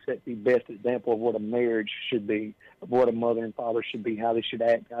 They set the best example of what a marriage should be, of what a mother and father should be, how they should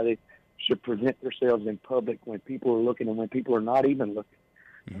act, how they should present themselves in public when people are looking and when people are not even looking.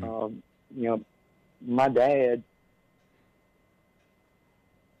 Mm-hmm. You know, my dad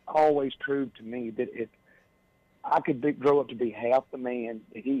always proved to me that if I could grow up to be half the man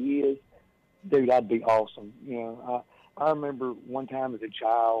that he is, dude, I'd be awesome. You know, I remember one time as a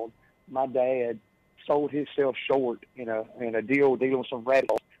child, my dad sold himself short in a deal dealing some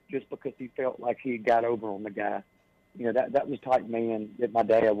radicals just because he felt like he got over on the guy. You know, that was the type man that my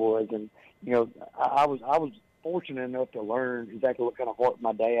dad was. And, you know, I was fortunate enough to learn exactly what kind of heart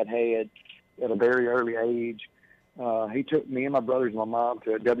my dad had at a very early age. He took me and my brothers and my mom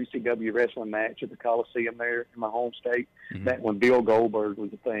to a WCW wrestling match at the Coliseum there in my home state, Mm-hmm. back when Bill Goldberg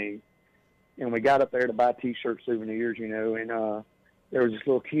was a thing. And we got up there to buy T-shirt souvenirs, you know, and there was this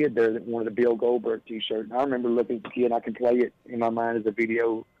little kid there that wanted a Bill Goldberg T-shirt. And I remember looking at the kid, I can play it in my mind as a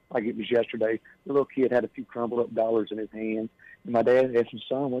video like it was yesterday. The little kid had a few crumbled up dollars in his hand. And my dad asked him,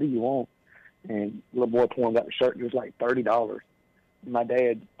 son, what do you want? And the little boy pointed out the shirt, and it was like $30. And my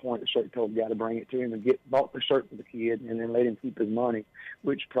dad pointed at the shirt and told the guy to bring it to him and bought the shirt for the kid and then let him keep his money,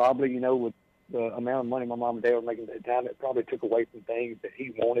 which probably, you know, with the amount of money my mom and dad were making at that time, it probably took away from things that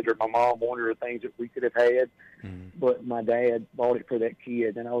he wanted or my mom wanted or things that we could have had. Mm-hmm. But my dad bought it for that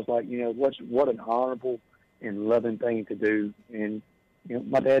kid. And I was like, you know, what an honorable and loving thing to do. And, you know,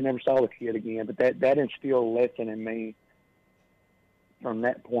 my dad never saw the kid again, but that instilled a lesson in me from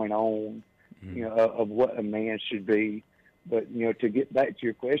that point on, Mm-hmm. you know, of what a man should be. But to get back to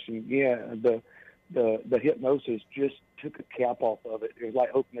your question, yeah, the hypnosis just took a cap off of it. It was like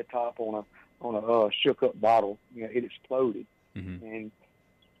opening the top on a shook up bottle. It exploded,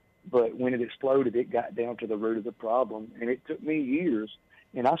 but when it exploded, it got down to the root of the problem, and it took me years,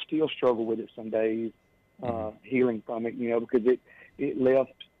 and I still struggle with it some days, healing from it. Because it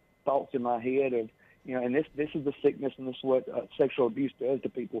left thoughts in my head of, and this is the sickness, and this is what sexual abuse does to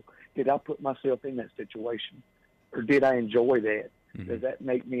people. Did I put myself in that situation, or did I enjoy that? Does that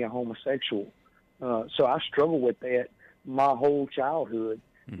make me a homosexual? So I struggled with that my whole childhood,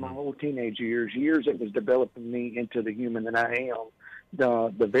 my whole teenage years that was developing me into the human that I am.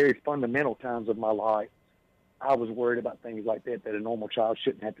 The very fundamental times of my life, I was worried about things like that a normal child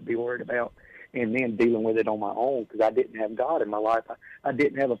shouldn't have to be worried about. And then dealing with it on my own because I didn't have God in my life. I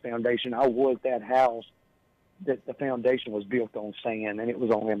didn't have a foundation. I was that house that the foundation was built on sand, and it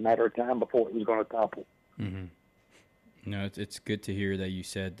was only a matter of time before it was going to topple. It's good to hear that you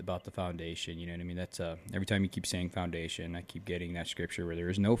said about the foundation. You know what I mean? That's every time you keep saying foundation, I keep getting that scripture where there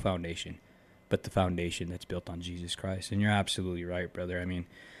is no foundation but the foundation that's built on Jesus Christ. And you're absolutely right, brother. I mean,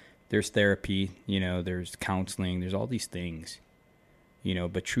 there's therapy, there's counseling, there's all these things,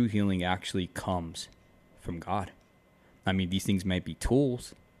 but true healing actually comes from God. I mean, these things might be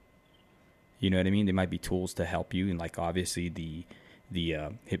tools, you know what I mean? They might be tools to help you. And like, obviously the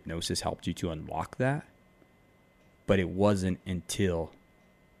hypnosis helped you to unlock that, but it wasn't until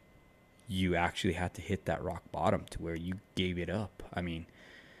you actually had to hit that rock bottom to where you gave it up. I mean,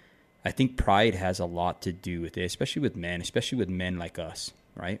 I think pride has a lot to do with it, especially with men like us,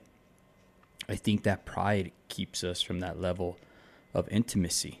 right? I think that pride keeps us from that level of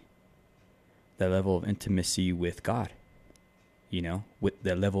intimacy with God, with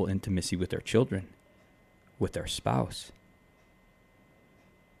the level of intimacy with our children, with our spouse.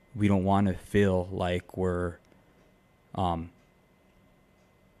 We don't want to feel like we don't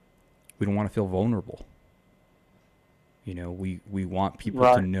want to feel vulnerable. We want people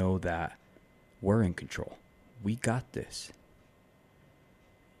to know that we're in control. We got this.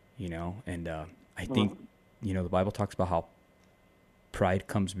 And I think, the Bible talks about how pride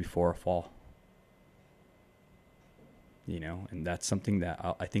comes before a fall. And that's something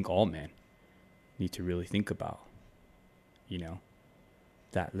that I think all men need to really think about.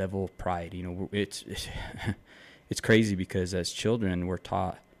 That level of pride. It's crazy because as children we're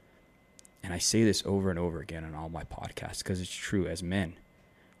taught, and I say this over and over again on all my podcasts because it's true, as men,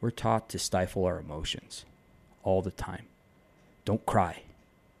 we're taught to stifle our emotions all the time. Don't cry.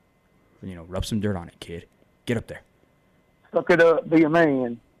 Rub some dirt on it, kid. Get up there. Suck it up, be a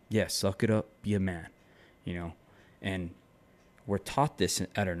man. Yes, suck it up, be a man. And we're taught this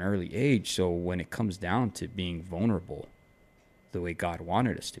at an early age, so when it comes down to being vulnerable the way God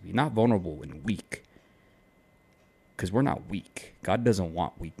wanted us to be, not vulnerable and weak, because we're not weak. God doesn't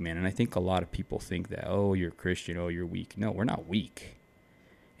want weak men. And I think a lot of people think that, oh, you're a Christian, oh, you're weak. No, we're not weak.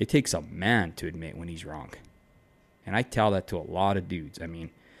 It takes a man to admit when he's wrong. And I tell that to a lot of dudes. I mean,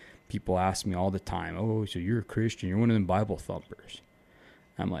 people ask me all the time, oh, so you're a Christian, you're one of them Bible thumpers.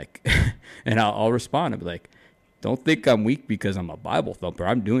 I'm like, and I'll respond, I'll be like, don't think I'm weak because I'm a Bible thumper.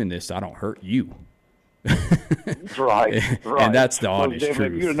 I'm doing this so I don't hurt you. Right. And that's the honest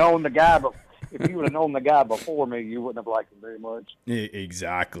truth. If you'd have known the guy if you would have known the guy before me, you wouldn't have liked him very much.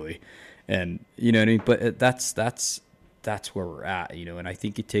 Exactly. And you know what I mean? But that's where we're at, and I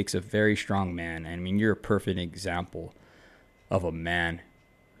think it takes a very strong man. I mean, you're a perfect example of a man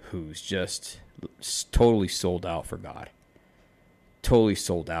who's just totally sold out for God. Totally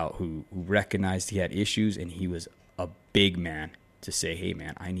sold out, who recognized he had issues, and he was a big man to say, hey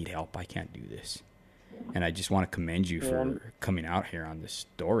man, I need help. I can't do this. And I just want to commend you for coming out here on this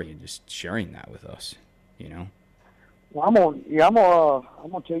story and just sharing that with us, Well, I'm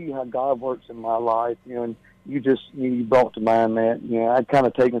gonna tell you how God works in my life, and you brought to mind that, I'd kind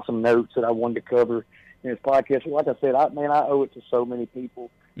of taken some notes that I wanted to cover in this podcast. Like I said, I owe it to so many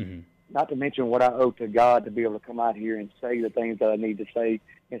people, not to mention what I owe to God to be able to come out here and say the things that I need to say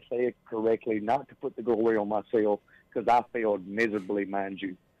and say it correctly, not to put the glory on myself, because I failed miserably, mind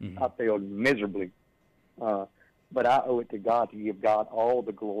you. I failed miserably. But I owe it to God to give God all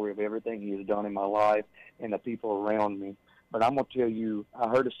the glory of everything he has done in my life and the people around me. But I'm going to tell you, I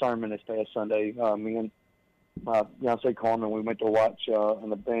heard a sermon this past Sunday. Me and my fiancée Carmen, we went to watch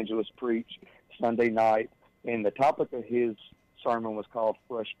an evangelist preach Sunday night, and the topic of his sermon was called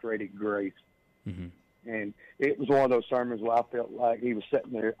Frustrated Grace. And it was one of those sermons where I felt like he was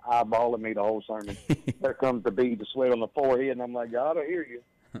sitting there eyeballing me the whole sermon. There comes the bead, the sweat on the forehead, and I'm like, God, I hear you.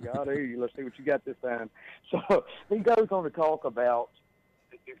 God, I hear you. Let's see what you got this time. So he goes on to talk about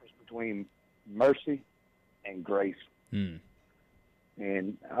the difference between mercy and grace. Hmm.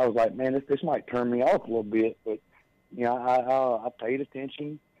 And I was like, man, this might turn me off a little bit, but I paid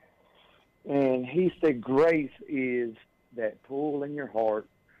attention. And he said, grace is that pull in your heart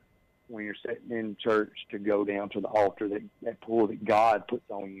when you're sitting in church to go down to the altar, that pull that God puts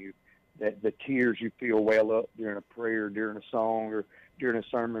on you, that the tears you feel well up during a prayer, during a song, or during a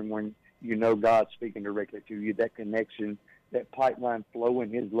sermon when you know God's speaking directly to you, that connection, that pipeline flowing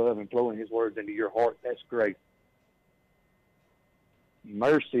his love and flowing his words into your heart, that's grace.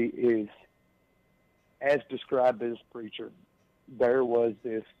 Mercy is, as described by this preacher, there was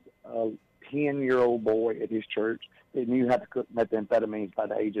this 10-year-old boy at his church that knew how to cook methamphetamines by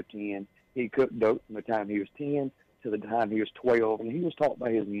the age of 10. He cooked dope from the time he was 10 to the time he was 12, and he was taught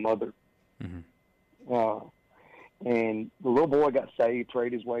by his mother. Mm-hmm. And the little boy got saved,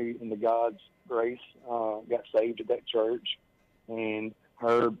 prayed his way into God's grace, got saved at that church. And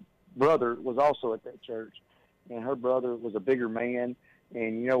her brother was also at that church. And her brother was a bigger man.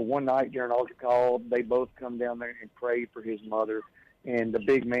 And, one night during altar call, they both come down there and prayed for his mother. And the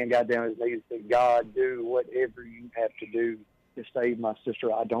big man got down on his knees and said, God, do whatever you have to do to save my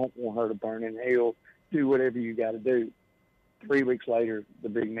sister. I don't want her to burn in hell. Do whatever you got to do. 3 weeks later, the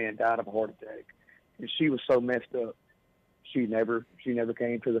big man died of a heart attack. And she was so messed up, she never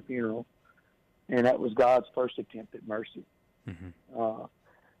came to the funeral. And that was God's first attempt at mercy. Mm-hmm.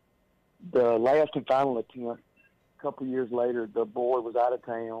 The last and final attempt, a couple of years later, the boy was out of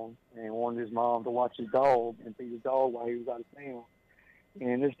town and wanted his mom to watch his dog and feed his dog while he was out of town.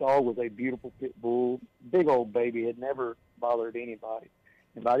 And this dog was a beautiful pit bull, big old baby, had never bothered anybody.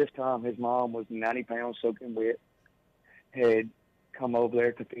 And by this time, his mom was 90 pounds soaking wet, had come over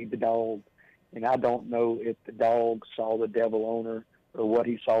there to feed the dog. And I don't know if the dog saw the devil on her or what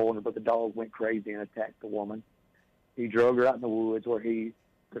he saw on her, but the dog went crazy and attacked the woman. He drug her out in the woods where he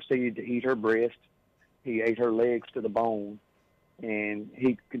proceeded to eat her breast. He ate her legs to the bone. And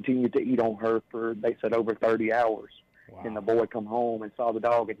he continued to eat on her for, they said, over 30 hours. Wow. And the boy come home and saw the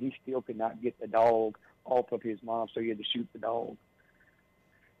dog, and he still could not get the dog off of his mom, so he had to shoot the dog.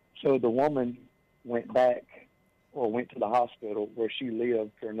 So the woman went to the hospital where she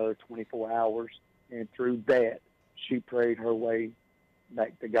lived for another 24 hours, and through that, she prayed her way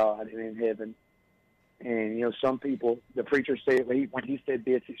back to God and in heaven. And, some people, the preacher said, when he said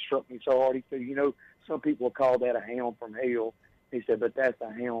this, it struck me so hard. He said, some people call that a hound from hell. He said, but that's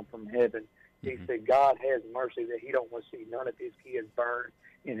a hound from heaven. He said, God has mercy that he don't want to see none of his kids burned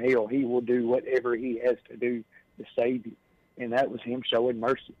in hell. He will do whatever he has to do to save you. And that was him showing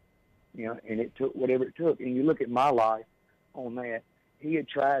mercy, and it took whatever it took. And you look at my life on that, he had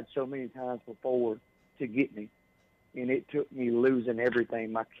tried so many times before to get me. And it took me losing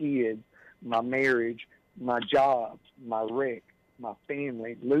everything, my kids, my marriage, my job, my wreck, my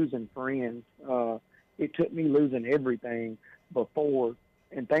family, losing friends. It took me losing everything before.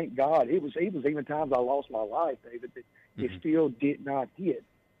 And thank God, it was even times I lost my life, David, that it still did not hit.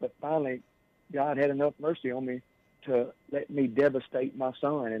 But finally, God had enough mercy on me to let me devastate my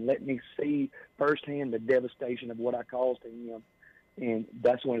son and let me see firsthand the devastation of what I caused to him. And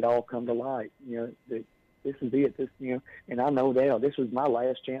that's when it all come to light, that this is it. And I know now this was my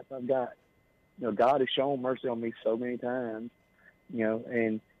last chance I've got. God has shown mercy on me so many times,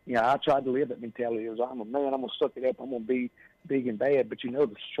 and, I tried to live that mentality. It was, I'm going to suck it up. I'm going to be big and bad. But,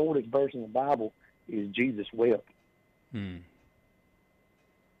 the shortest verse in the Bible is Jesus wept.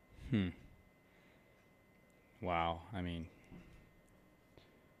 Wow. I mean,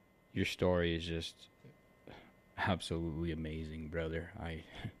 your story is just absolutely amazing, brother.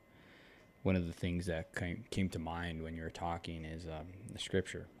 One of the things that came to mind when you were talking is the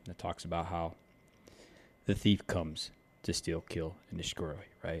scripture that talks about how the thief comes to steal, kill, and destroy,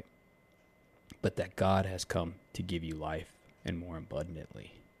 right? But that God has come to give you life and more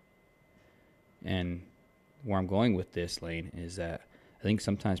abundantly. And where I'm going with this, Lane, is that I think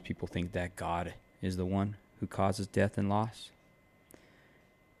sometimes people think that God is the one who causes death and loss.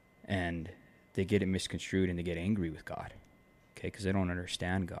 And they get it misconstrued and they get angry with God, okay, because they don't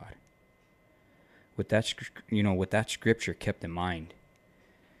understand God. With that scripture kept in mind,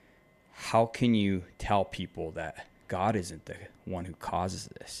 how can you tell people that God isn't the one who causes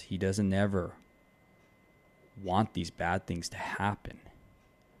this? He doesn't ever want these bad things to happen,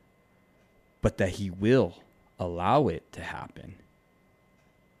 but that he will allow it to happen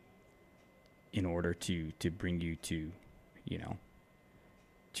in order to bring you to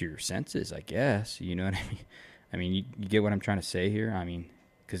your senses, I guess. You know what I mean? I mean, you get what I'm trying to say here? I mean,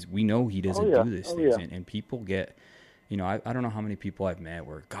 because we know he doesn't do these things. Yeah. And people get, I don't know how many people I've met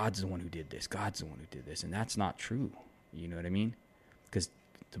where God's the one who did this, God's the one who did this, and that's not true. You know what I mean? Because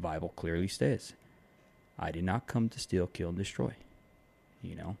the Bible clearly says, I did not come to steal, kill, and destroy.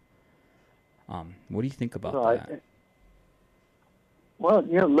 You know? What do you think about that? Well,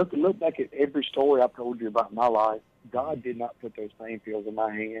 look back at every story I've told you about my life. God did not put those pain pills in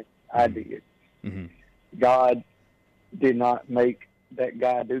my hand. I did. Mm-hmm. God did not make that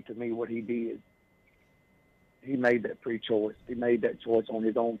guy do to me what he did. He made that free choice. He made that choice on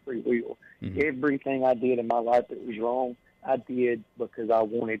his own free will. Mm-hmm. Everything I did in my life that was wrong, I did because I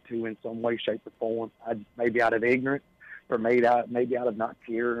wanted to in some way, shape, or form. Maybe out of ignorance, or maybe out of not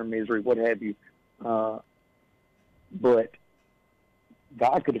care or misery, what have you. But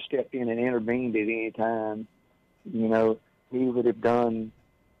God could have stepped in and intervened at any time. He would have done.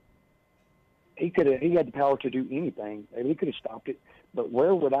 He had the power to do anything. He could have stopped it. But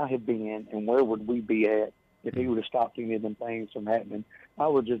where would I have been, and where would we be at if he would have stopped any of them things from happening? I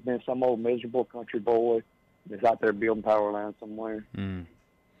would have just been some old miserable country boy that's out there building power lines somewhere. Mm.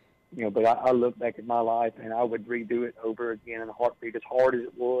 But I look back at my life, and I would redo it over again in a heartbeat, as hard as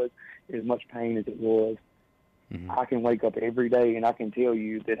it was, as much pain as it was. Mm-hmm. I can wake up every day, and I can tell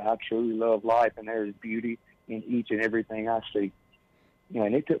you that I truly love life, and there is beauty in each and everything I see.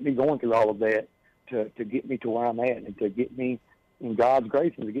 And it took me going through all of that to get me to where I'm at, and to get me in God's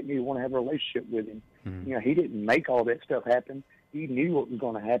grace, and to get me to want to have a relationship with Him. Mm-hmm. He didn't make all that stuff happen. He knew what was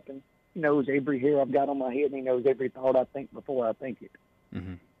going to happen. He knows every hair I've got on my head, and He knows every thought I think before I think it.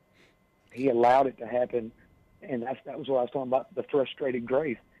 Mm-hmm. He allowed it to happen, and that was what I was talking about, the frustrated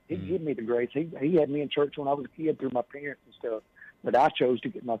grace. He Mm-hmm. gave me the grace. He had me in church when I was a kid through my parents and stuff, but I chose to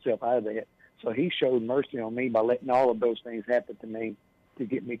get myself out of that. So He showed mercy on me by letting all of those things happen to me to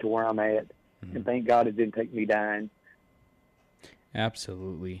get me to where I'm at. Mm-hmm. And thank God it didn't take me dying.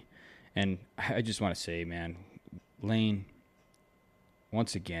 Absolutely. And I just want to say, man, Lane,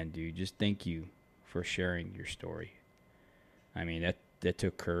 once again, dude, just thank you for sharing your story. I mean, that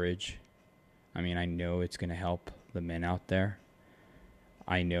took courage. I mean, I know it's going to help the men out there.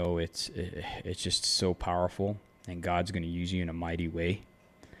 I know it's just so powerful, and God's going to use you in a mighty way.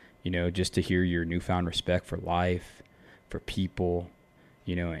 Just to hear your newfound respect for life, for people,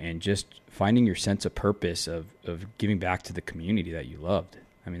 and just finding your sense of purpose of giving back to the community that you loved.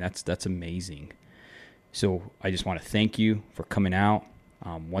 I mean, that's amazing. So I just want to thank you for coming out.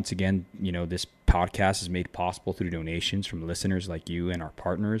 Once again, this podcast is made possible through donations from listeners like you and our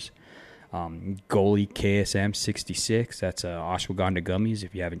partners. Goalie KSM 66. That's ashwagandha gummies.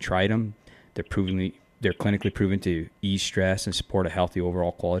 If you haven't tried them, they're clinically proven to ease stress and support a healthy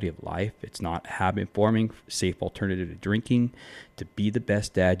overall quality of life. It's not habit-forming, safe alternative to drinking, to be the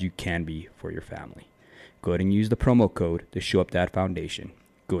best dad you can be for your family. Go ahead and use the promo code to Show Up Dad Foundation.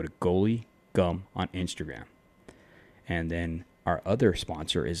 Go to Goalie Gum on Instagram. And then our other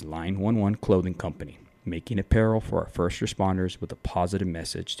sponsor is Line 11 Clothing Company, making apparel for our first responders with a positive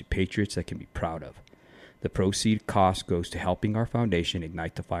message to patriots that can be proud of. The proceed cost goes to helping our foundation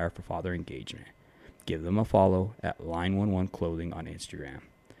ignite the fire for father engagement. Give them a follow at Line 11 Clothing on Instagram.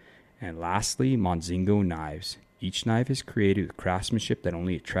 And lastly, Monzingo Knives. Each knife is created with craftsmanship that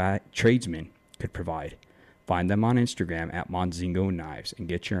only a tradesman could provide. Find them on Instagram at Monzingo Knives and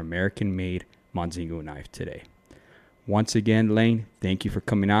get your American-made Monzingo knife today. Once again, Lane, thank you for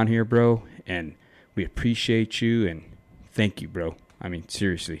coming on here, bro. And we appreciate you, and thank you, bro. I mean,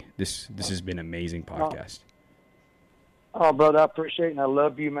 seriously, this has been an amazing podcast. Oh, brother, I appreciate it, and I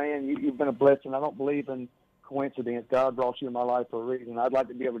love you, man. You've been a blessing. I don't believe in coincidence. God brought you in my life for a reason. I'd like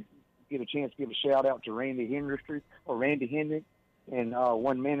to be able to get a chance to give a shout-out to Randy Hendrick and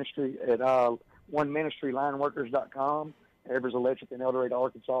One Ministry at OneMinistryLineWorkers.com, Evers Electric in El Dorado,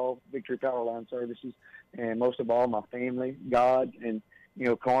 Arkansas, Victory Power Line Services, and most of all, my family, God, and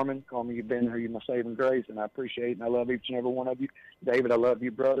Carmen, you've been here. You're my saving grace, and I appreciate it, and I love each and every one of you. David, I love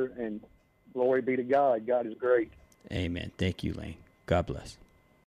you, brother, and glory be to God. God is great. Amen. Thank you, Lane. God bless.